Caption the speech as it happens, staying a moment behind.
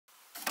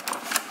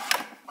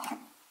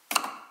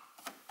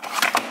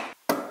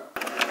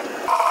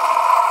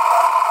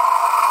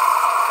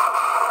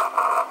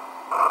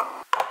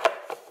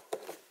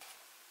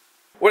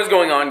What is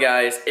going on,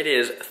 guys? It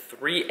is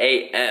 3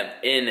 a.m.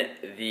 in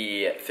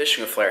the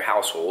Fishing with Flair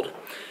household.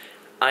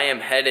 I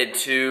am headed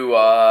to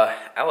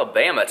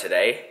Alabama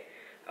today.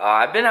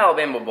 I've been to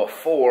Alabama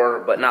before,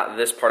 but not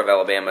this part of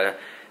Alabama.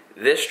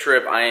 This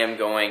trip I am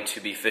going to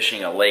be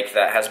fishing a lake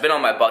that has been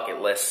on my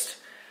bucket list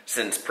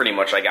since pretty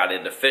much I got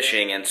into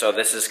fishing, and so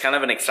this is kind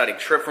of an exciting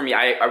trip for me.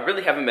 I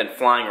really haven't been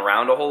flying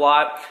around a whole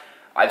lot.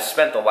 I've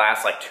spent the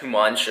last 2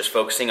 months just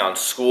focusing on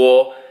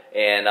school.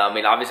 And I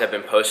mean, obviously I've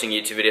been posting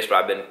YouTube videos, but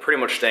I've been pretty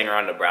much staying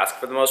around Nebraska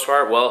for the most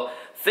part. Well,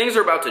 things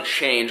are about to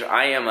change.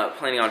 I am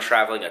planning on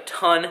traveling a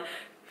ton,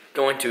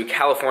 going to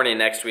California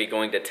next week,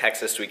 going to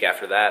Texas the week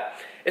after that.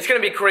 It's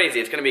going to be crazy.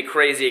 It's going to be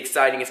crazy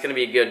exciting. It's going to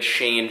be a good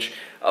change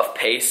of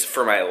pace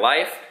for my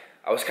life.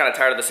 I was kind of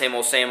tired of the same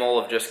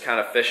old of just kind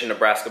of fishing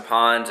Nebraska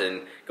ponds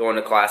and going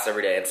to class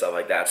every day and stuff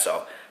like that.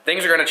 So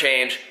things are going to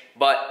change,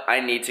 but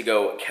I need to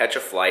go catch a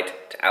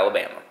flight to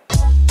Alabama.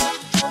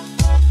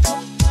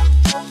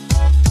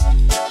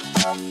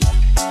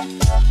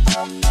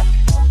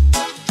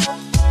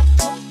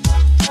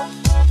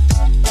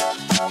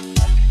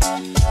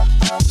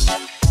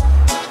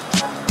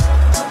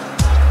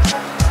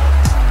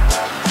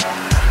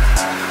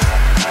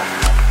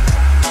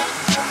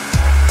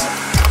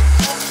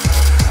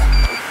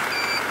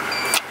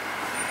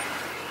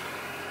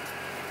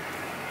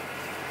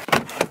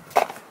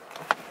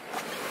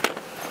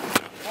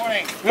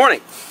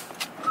 Morning.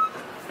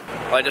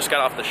 Well, I just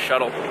got off the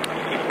shuttle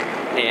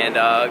and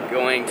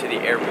going to the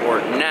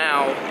airport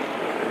now.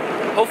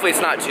 Hopefully it's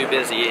not too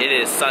busy. It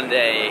is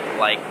Sunday,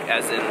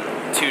 as in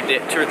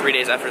two or 3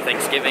 days after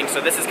Thanksgiving,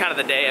 so this is kind of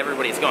the day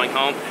everybody's going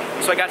home.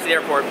 So I got to the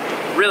airport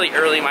really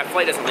early. My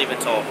flight doesn't leave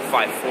until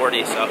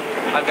 5:40, so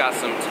I've got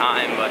some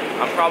time, but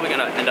I'm probably going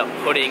to end up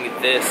putting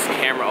this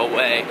camera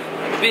away,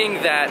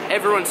 being that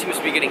everyone seems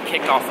to be getting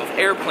kicked off of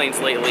airplanes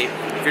lately.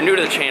 If you're new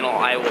to the channel,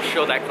 I will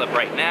show that clip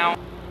right now.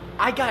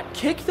 I got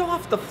kicked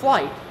off the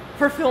flight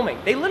for filming.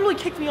 They literally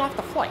kicked me off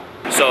the flight.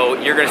 So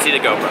you're gonna see the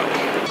GoPro.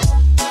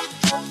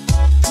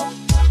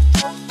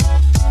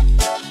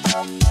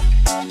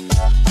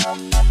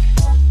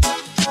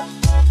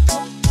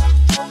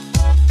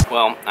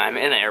 Well, I'm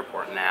in the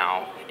airport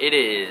now. It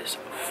is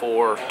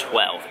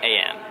 4:12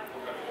 a.m.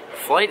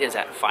 Flight is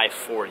at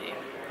 5:40.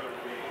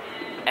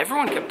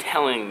 Everyone kept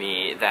telling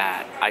me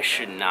that I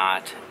should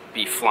not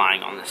be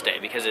flying on this day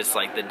because it's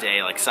the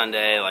day,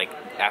 Sunday,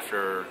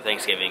 after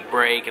Thanksgiving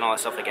break and all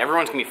that stuff.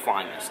 Everyone's gonna be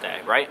flying this day,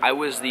 right? I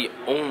was the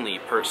only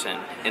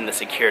person in the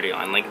security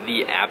line,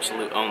 the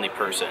absolute only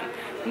person.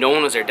 No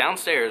one was there.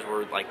 Downstairs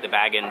were the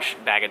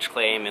baggage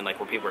claim and where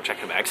people were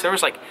checking bags. There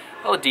was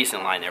a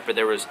decent line there, but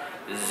there was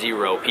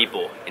 0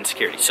 people in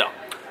security. So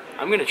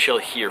I'm gonna chill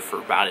here for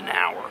about an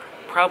hour.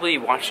 Probably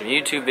watch some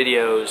YouTube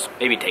videos,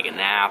 maybe take a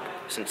nap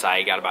since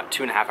I got about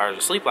 2.5 hours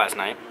of sleep last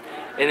night.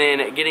 And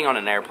then getting on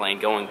an airplane,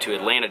 going to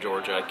Atlanta,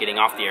 Georgia, getting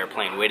off the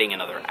airplane, waiting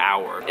another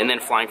hour, and then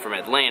flying from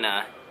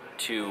Atlanta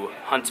to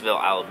Huntsville,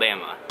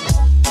 Alabama.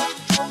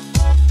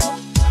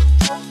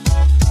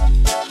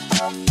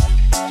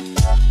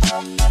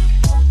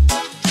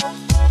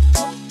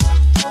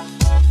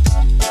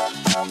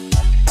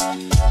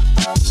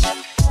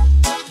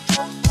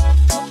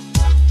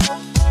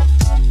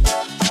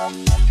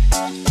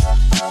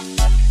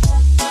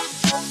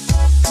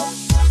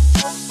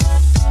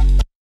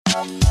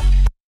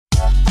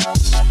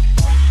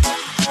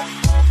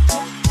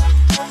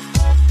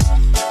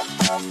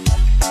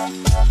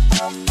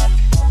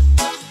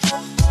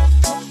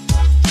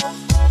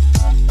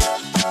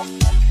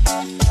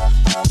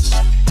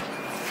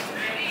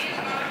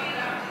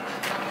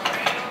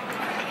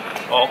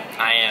 Well,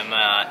 I am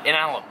in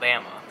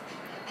Alabama,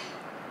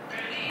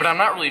 but I'm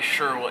not really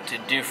sure what to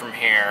do from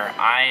here.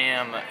 I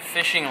am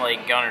fishing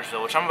Lake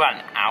Guntersville, which I'm about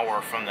an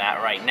hour from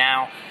that right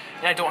now,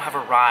 and I don't have a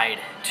ride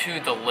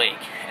to the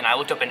lake. And I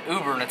looked up an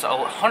Uber, and it's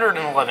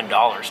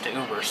 $111 to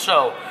Uber,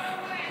 so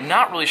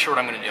not really sure what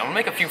I'm going to do. I'm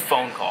going to make a few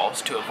phone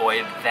calls to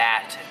avoid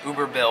that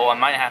Uber bill. I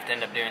might have to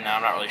end up doing that,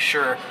 I'm not really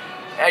sure.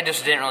 I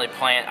just didn't really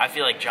plan. I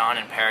feel like John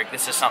and Peric,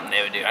 this is something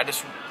they would do. I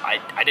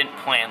didn't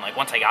plan,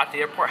 once I got to the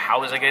airport,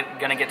 how was I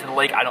gonna get to the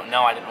lake? I don't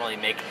know. I didn't really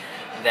make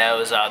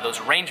those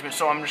arrangements,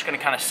 so I'm just gonna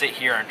kind of sit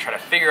here and try to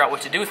figure out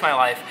what to do with my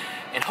life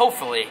and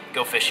hopefully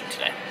go fishing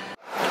today.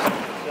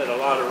 Said a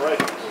lot of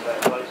rifles in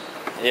that place.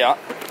 Yeah.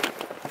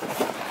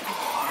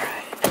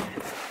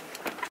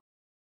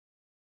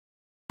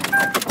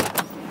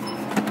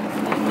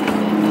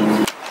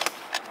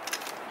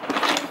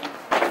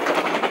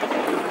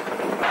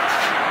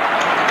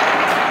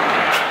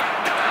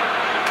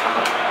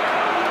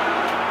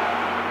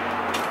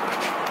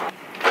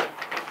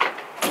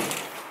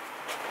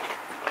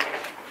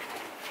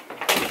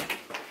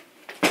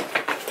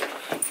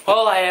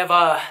 Well, I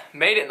have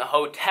made it in the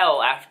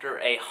hotel after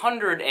a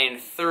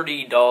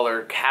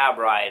 $130 cab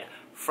ride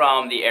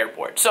from the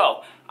airport.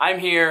 So, I'm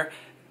here.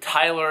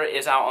 Tyler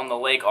is out on the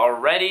lake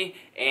already,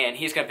 and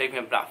he's going to pick me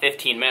up in about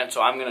 15 minutes,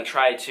 so I'm going to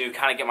try to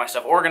kind of get my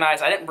stuff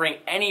organized. I didn't bring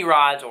any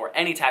rods or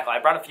any tackle. I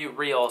brought a few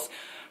reels,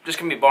 just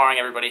gonna be borrowing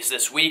everybody's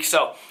this week,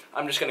 so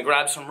I'm just gonna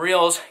grab some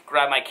reels,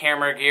 grab my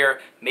camera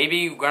gear,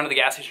 maybe go to the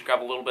gas station,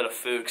 grab a little bit of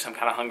food because I'm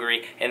kind of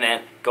hungry, and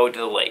then go to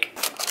the lake.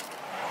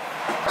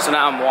 So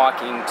now I'm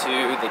walking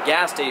to the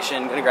gas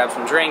station, gonna grab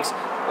some drinks,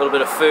 a little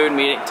bit of food,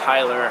 meeting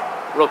Tyler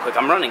real quick.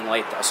 I'm running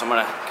late though, so I'm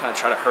gonna kind of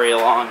try to hurry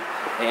along,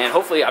 and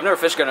hopefully, I've never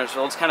fished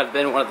Guntersville. It's kind of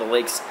been one of the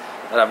lakes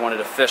that I've wanted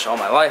to fish all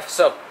my life,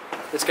 so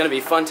it's gonna be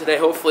fun today.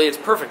 Hopefully, it's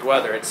perfect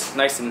weather. It's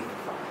nice and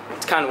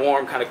it's kind of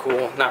warm, kind of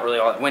cool, not really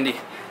all that windy,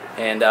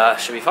 and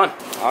should be fun.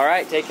 All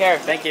right, take care.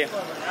 Thank you.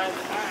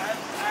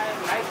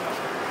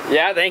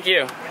 Yeah, thank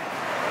you. All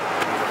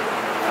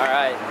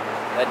right,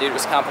 that dude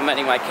was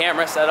complimenting my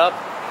camera setup.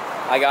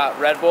 I got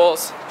Red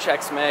Bulls,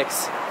 Chex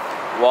Mix,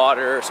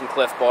 water, some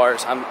Cliff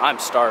Bars. I'm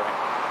starving.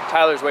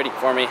 Tyler's waiting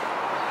for me.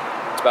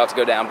 It's about to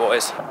go down,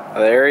 boys.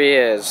 There he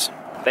is.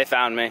 They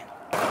found me.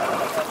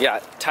 Yeah,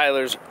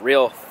 Tyler's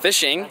Real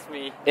Fishing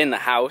in the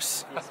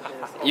house.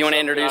 You want to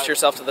introduce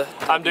yourself to the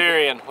I'm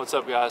Darian. What's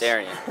up, guys?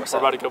 Darian. What's We're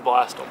up? about to go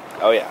blast them.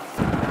 Oh yeah.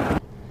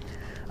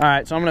 All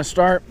right, so I'm gonna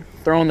start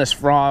throwing this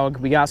frog.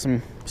 We got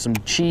some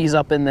cheese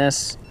up in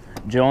this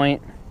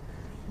joint,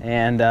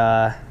 and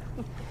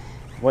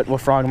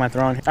what frog am I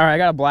throwing? All right, I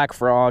got a black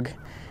frog.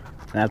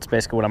 That's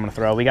basically what I'm gonna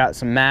throw. We got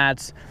some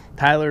mats.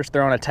 Tyler's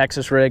throwing a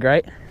Texas rig,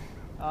 right?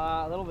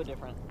 A little bit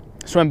different.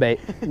 Swim bait,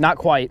 not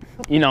quite.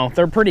 You know,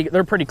 they're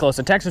pretty close.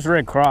 A Texas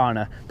rig craw and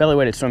a belly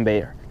weighted swim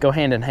bait go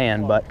hand in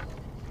hand, but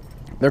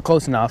they're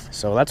close enough.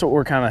 So that's what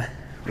we're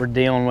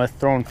dealing with,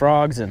 throwing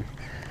frogs and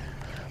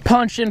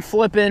punching,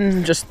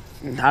 flipping. Just,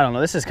 I don't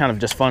know. This is kind of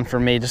just fun for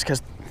me, just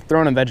because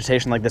throwing in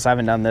vegetation like this, I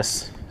haven't done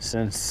this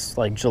since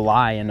like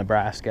July in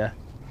Nebraska.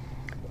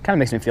 Kind of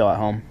makes me feel at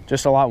home.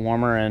 Just a lot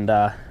warmer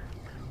and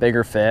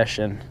bigger fish,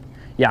 and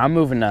yeah, I'm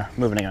moving to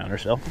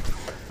Guntersville.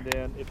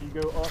 Then if you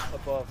go up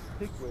above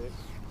Pickwick,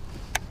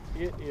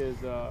 it is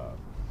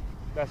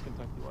that's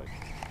Kentucky Lake.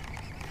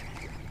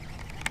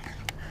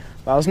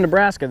 If I was in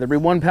Nebraska, there'd be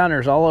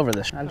 1-pounders all over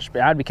this.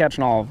 I'd be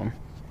catching all of them.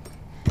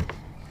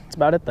 That's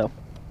about it though.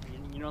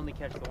 You only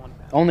catch the 1 pound.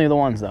 Only the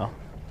ones though.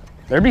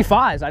 There'd be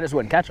 5s, I just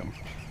wouldn't catch them.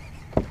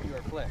 You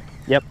are Flair.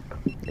 Yep,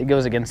 it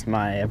goes against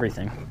my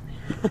everything.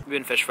 We've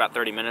been fishing for about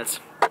 30 minutes.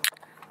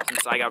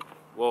 Since I got,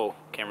 whoa,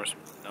 cameras,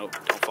 nope,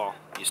 don't fall.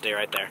 You stay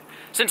right there.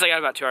 Since I got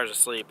about 2 hours of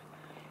sleep,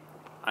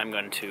 I'm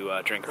going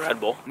to drink a Red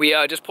Bull. We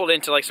just pulled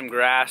into like some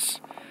grass,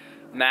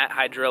 mat,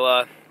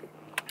 hydrilla,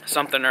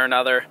 something or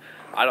another.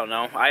 I don't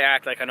know. I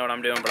act like I know what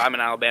I'm doing, but I'm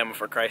in Alabama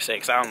for Christ's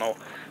sakes. I don't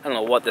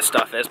know what this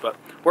stuff is, but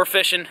we're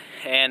fishing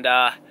and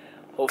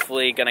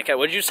hopefully gonna catch.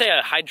 What did you say?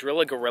 A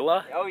hydrilla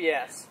gorilla? Oh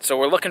yes. So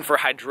we're looking for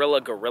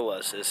hydrilla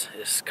gorillas.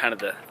 Is kind of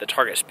the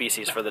target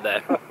species for the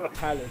day.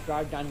 Tyler,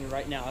 drive down here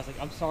right now. I was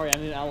like, I'm sorry,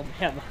 I'm in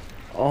Alabama.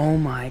 Oh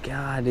my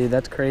God, dude,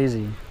 that's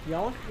crazy. You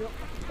on?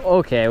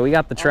 Okay, we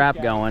got the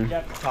trap going.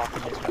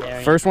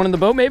 This First one in the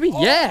boat, maybe?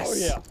 Yes! Oh,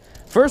 yeah.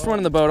 First one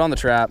in the boat on the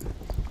trap.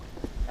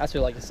 That's what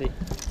I like to see.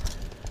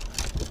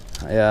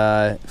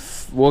 I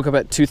woke up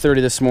at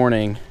 2:30 this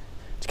morning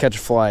to catch a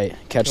flight.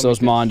 Catch those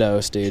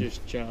mondos, dude.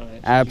 Just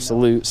giant.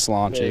 Absolute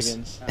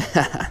slaunches.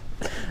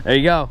 There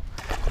you go.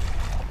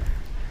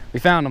 We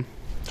found them.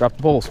 Drop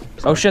the poles.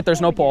 Oh shit,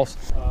 there's no poles.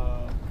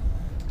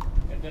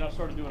 And then I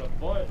started doing a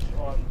bunch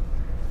on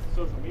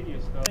social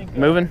media stuff.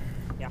 Moving?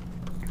 Yeah.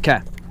 Okay.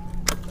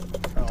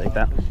 Take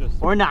that.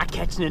 We're not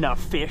catching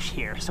enough fish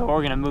here, so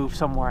we're gonna move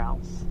somewhere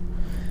else.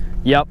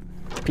 Yep.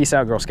 Peace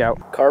out, Girl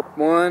Scout. Carp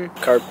 1,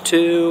 carp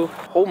 2.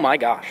 Oh my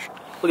gosh.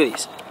 Look at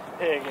these.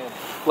 Hey again.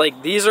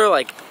 Like, these are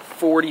like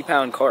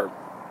 40-pound carp.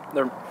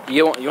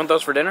 You want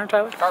those for dinner,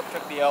 Tyler? Carp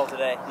took the L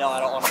today. No, I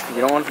don't want them.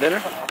 You don't want them for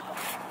dinner?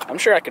 I'm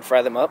sure I could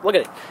fry them up. Look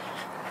at it.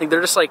 Like,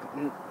 they're just like,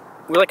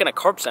 we're like in a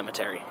carp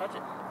cemetery. Touch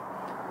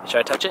it. Should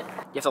I touch it?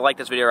 You have to like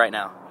this video right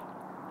now.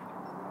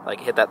 Like,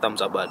 hit that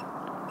thumbs up button.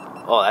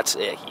 Oh, that's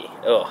icky.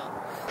 Ugh.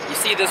 You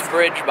see this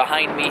bridge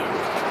behind me?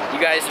 You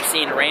guys have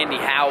seen Randy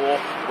Howell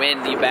win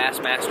the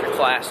Bassmaster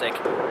Classic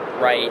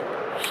right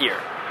here.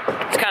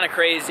 It's kind of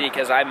crazy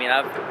because I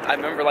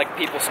remember like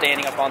people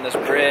standing up on this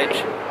bridge.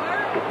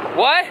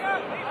 What?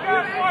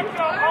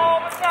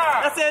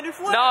 That's Andrew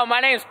Flair. No, my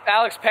name's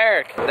Alex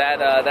Perick.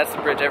 That's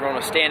the bridge everyone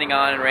was standing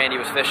on, and Randy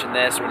was fishing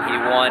this when he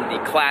won the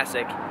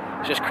Classic.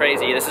 It's just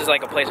crazy. This is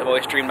like a place I've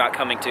always dreamed about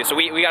coming to. So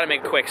we got to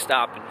make a quick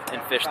stop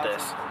and fish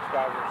this.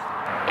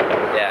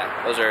 Yeah,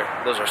 those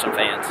are some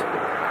fans.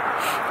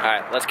 All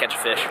right, let's catch a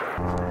fish.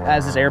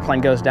 As this airplane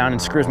goes down and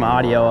screws my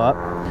audio up,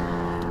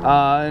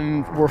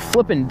 we're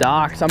flipping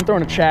docks. I'm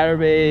throwing a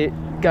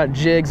chatterbait, got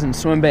jigs and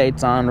swim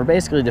baits on. We're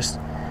basically just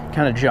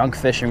kind of junk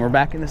fishing. We're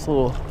back in this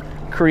little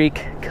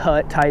creek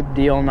cut type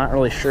deal. I'm not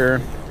really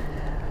sure.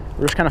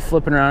 We're just kind of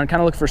flipping around,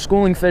 kind of looking for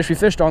schooling fish. We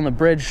fished on the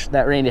bridge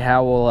that Randy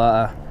Howell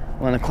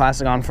won the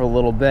Classic on for a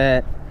little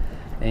bit,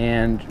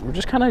 and we're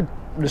just kind of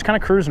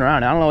cruising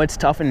around. I don't know, it's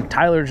tough, and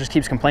Tyler just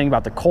keeps complaining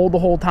about the cold the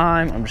whole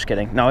time. I'm just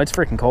kidding. No, it's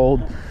freaking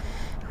cold.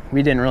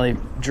 We didn't really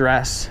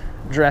dress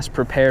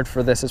prepared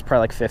for this. It's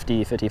probably like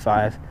 50,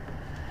 55.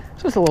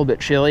 So it's a little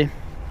bit chilly.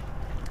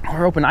 We're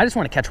hoping, I just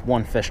want to catch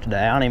one fish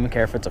today. I don't even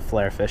care if it's a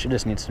flare fish. It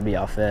just needs to be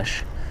a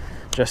fish.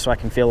 just so I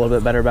can feel a little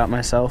bit better about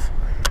myself.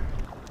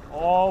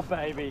 Oh,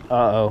 baby.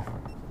 Uh-oh.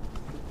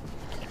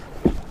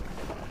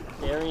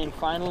 Darian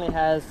finally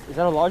has, is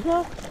that a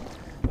largemouth?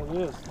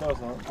 It is. No,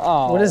 it's not.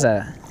 Oh. What is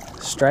that?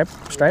 Striped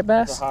It's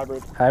bass? a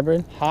hybrid.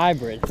 Hybrid?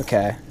 Hybrid.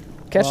 Okay.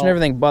 Catching Well,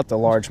 everything but the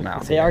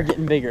largemouth. They are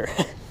getting bigger.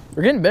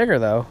 We're getting bigger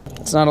though.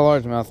 It's not a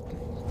largemouth.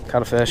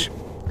 Caught a fish.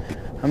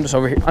 I'm just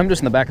over here. I'm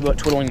just in the back of the boat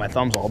twiddling my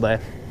thumbs all day.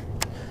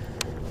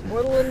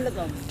 Twiddling the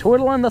thumbs.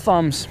 Twiddling the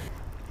thumbs.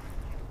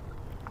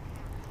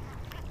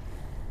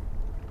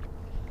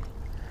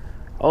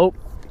 Oh,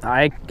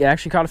 I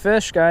actually caught a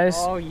fish, guys.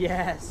 Oh,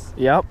 yes.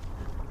 Yep.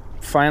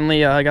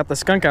 Finally got the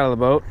skunk out of the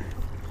boat.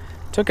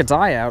 Took its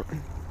eye out,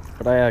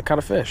 but I caught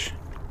a fish.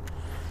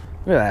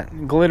 Look at that.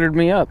 It glittered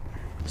me up.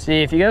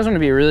 See, if you guys want to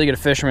be a really good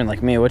fisherman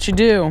like me, what you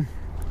do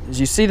is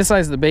you see the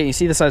size of the bait, you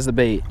see the size of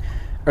the bait,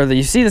 or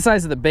you see the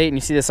size of the bait and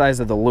you see the size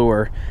of the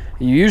lure.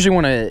 You usually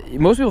want to,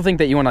 most people think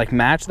that you want to like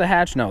match the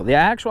hatch. No, the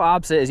actual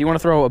opposite is you want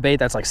to throw a bait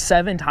that's like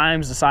 7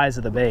 times the size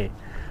of the bait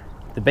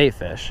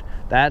fish.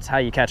 That's how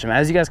you catch them.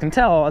 As you guys can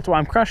tell, that's why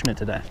I'm crushing it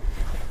today.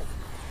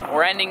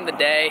 We're ending the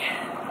day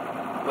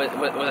with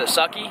a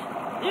sucky.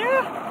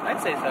 Yeah,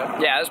 I'd say so.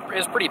 Yeah, it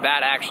was pretty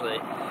bad actually.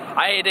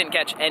 I didn't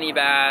catch any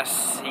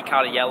bass. He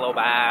caught a yellow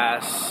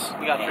bass.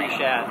 We got 3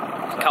 shad.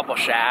 A couple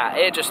shad.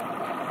 It just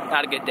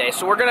not a good day.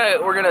 So we're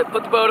gonna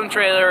put the boat in the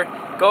trailer,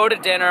 go to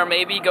dinner,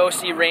 maybe go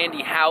see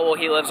Randy Howell.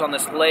 He lives on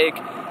this lake.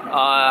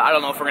 I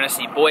don't know if we're gonna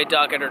see Boyd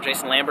Duckett or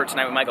Jason Lambert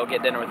tonight. We might go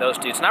get dinner with those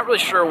dudes. Not really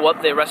sure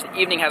what the rest of the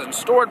evening has in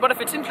store, but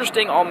if it's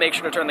interesting, I'll make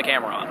sure to turn the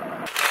camera on.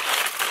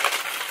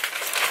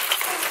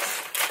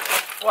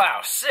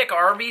 Wow, sick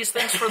Arby's.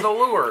 Thanks for the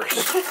lures.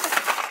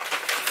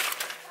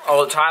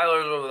 Oh,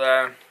 Tyler's over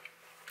there.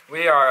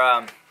 We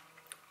are,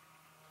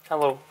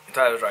 Hello.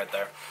 Tyler's right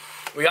there.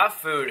 We got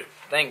food,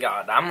 thank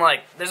God. I'm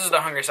like, this is the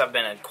hungriest I've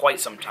been in quite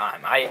some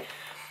time. I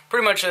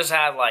pretty much just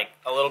had like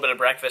a little bit of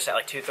breakfast at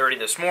like 2:30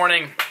 this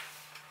morning.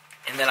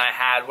 And then I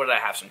had, what did I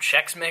have? Some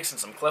Chex Mix and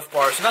some Cliff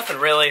Bars. Nothing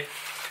really.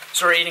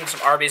 So we're eating some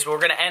Arby's, but we're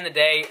going to end the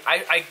day.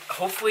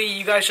 Hopefully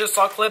you guys just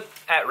saw a clip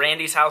at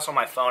Randy's house on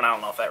my phone. I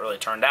don't know if that really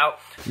turned out.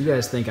 You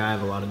guys think I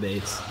have a lot of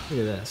baits. Look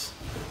at this.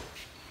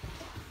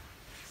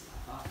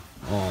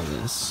 All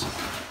this.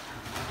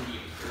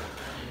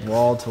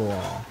 Wall to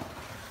wall.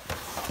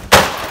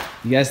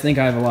 You guys think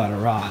I have a lot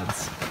of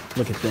rods.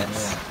 Look at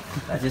this.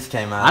 That just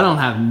came out. I don't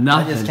have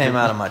nothing. That just came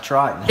out of my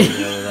Triton the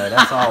other day.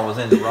 That's all was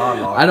in the rod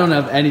log. I don't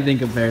have anything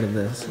compared to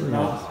this.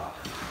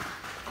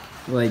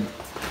 Like,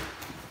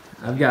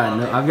 I've got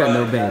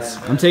no baits.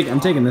 I'm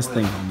taking this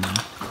thing home now.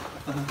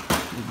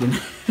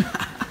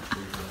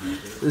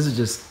 This is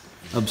just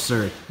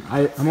absurd.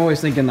 I'm always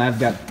thinking I've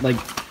got like.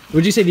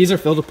 Would you say these are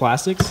filled with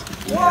plastics?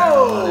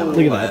 Whoa!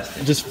 Look at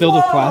that. Just filled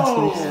with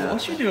plastics. Yeah.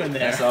 What you doing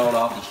there? That's all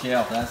off the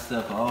shelf. That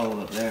stuff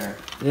all up there.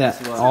 Yeah,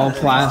 all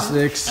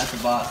plastics. That's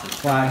a box.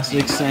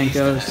 Plastics,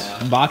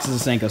 Senkos. Boxes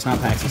of Senkos, not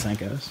packs of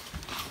Senkos.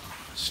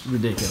 It's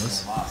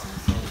ridiculous.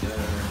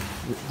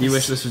 Do you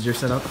wish this was your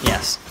setup?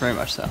 Yes, very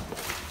much so.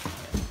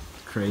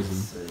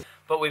 Crazy.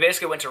 But we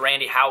basically went to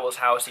Randy Howell's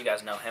house. You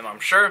guys know him, I'm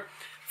sure.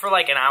 For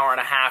like an hour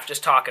and a half,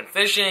 just talking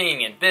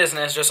fishing and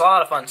business, just a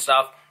lot of fun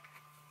stuff.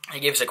 He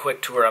gave us a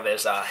quick tour of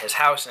his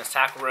house and his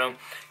tackle room.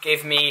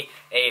 Gave me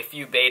a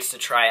few baits to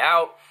try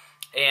out.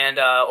 And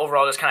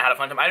overall, just kind of had a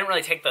fun time. I didn't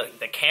really take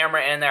the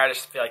camera in there. I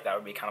just feel like that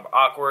would be kind of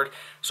awkward.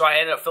 So I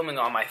ended up filming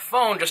on my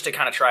phone just to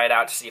kind of try it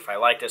out to see if I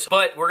liked this.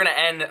 But I'm going to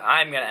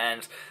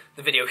end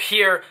the video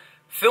here.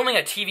 Filming a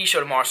TV show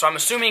tomorrow. So I'm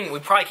assuming we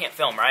probably can't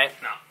film, right?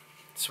 No.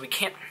 So we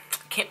can't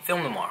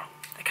film tomorrow.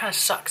 That kind of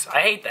sucks. I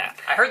hate that.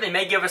 I heard they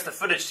may give us the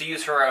footage to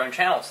use for our own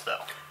channels,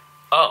 though.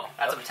 Oh.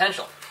 That's a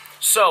potential.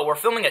 So, we're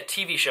filming a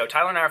TV show.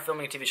 Tyler and I are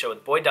filming a TV show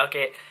with Boyd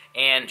Duckett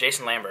and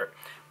Jason Lambert.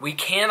 We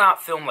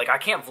cannot film, like, I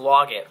can't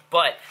vlog it,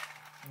 but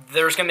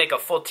there's going to make a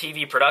full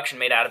TV production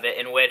made out of it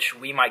in which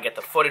we might get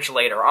the footage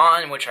later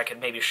on, in which I could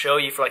maybe show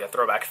you for, like, a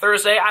Throwback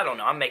Thursday. I don't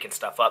know. I'm making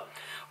stuff up.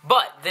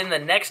 But then the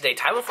next day,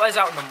 Tyler flies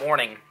out in the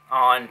morning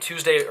on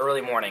Tuesday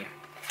early morning.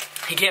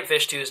 He can't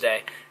fish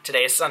Tuesday.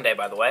 Today is Sunday,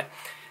 by the way.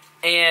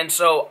 And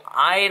so,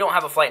 I don't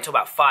have a flight until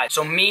about 5.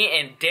 So, me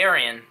and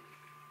Darian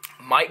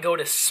might go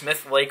to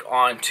Smith Lake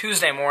on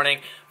Tuesday morning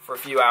for a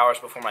few hours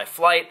before my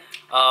flight,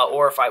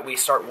 or if we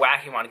start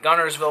whacking on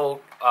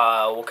Guntersville,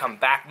 we'll come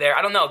back there.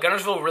 I don't know.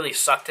 Guntersville really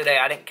sucked today.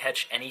 I didn't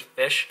catch any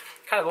fish.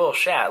 Kind of a little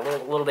shad,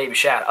 little baby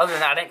shad. Other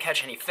than that, I didn't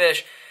catch any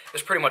fish. It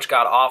was pretty much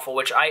god-awful,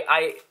 which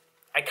I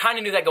kind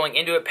of knew that going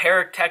into it.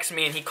 Peric texted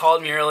me, and he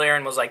called me earlier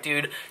and was like,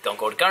 dude, don't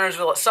go to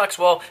Guntersville. It sucks.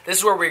 Well, this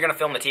is where we're going to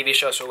film the TV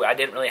show, so I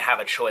didn't really have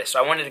a choice.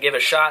 So I wanted to give it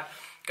a shot.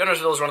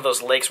 Guntersville is one of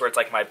those lakes where it's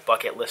like my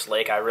bucket list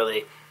lake. I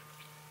really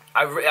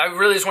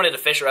just wanted to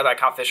fish it, whether I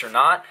caught fish or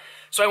not.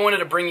 So I wanted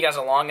to bring you guys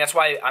along. That's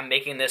why I'm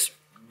making this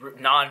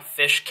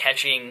non-fish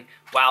catching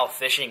while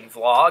fishing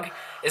vlog,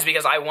 is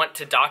because I want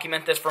to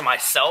document this for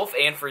myself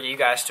and for you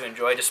guys to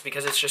enjoy, just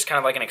because it's just kind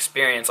of like an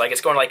experience. Like, it's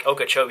going to like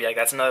Okeechobee. Like,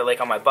 that's another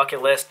lake on my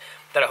bucket list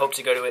that I hope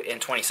to go to in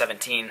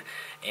 2017.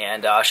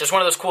 And it's just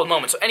one of those cool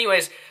moments. So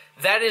anyways,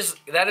 that is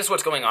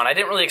what's going on. I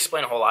didn't really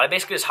explain a whole lot. I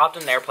basically just hopped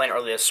in an airplane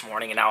early this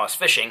morning, and now I was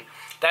fishing.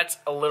 That's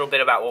a little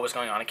bit about what was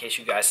going on in case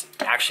you guys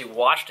actually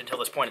watched until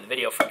this point in the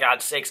video. For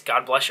God's sakes,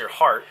 God bless your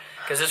heart,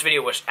 because this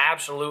video was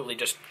absolutely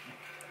just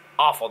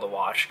awful to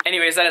watch.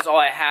 Anyways, that is all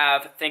I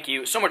have. Thank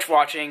you so much for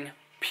watching.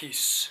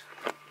 Peace.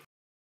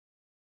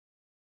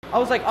 I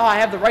was like, oh, I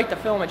have the right to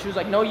film it. She was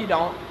like, no, you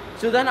don't.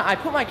 So then I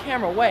put my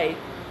camera away,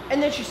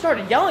 and then she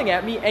started yelling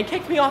at me and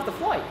kicked me off the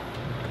flight.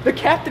 The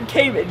captain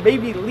came and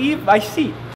made me leave my seat.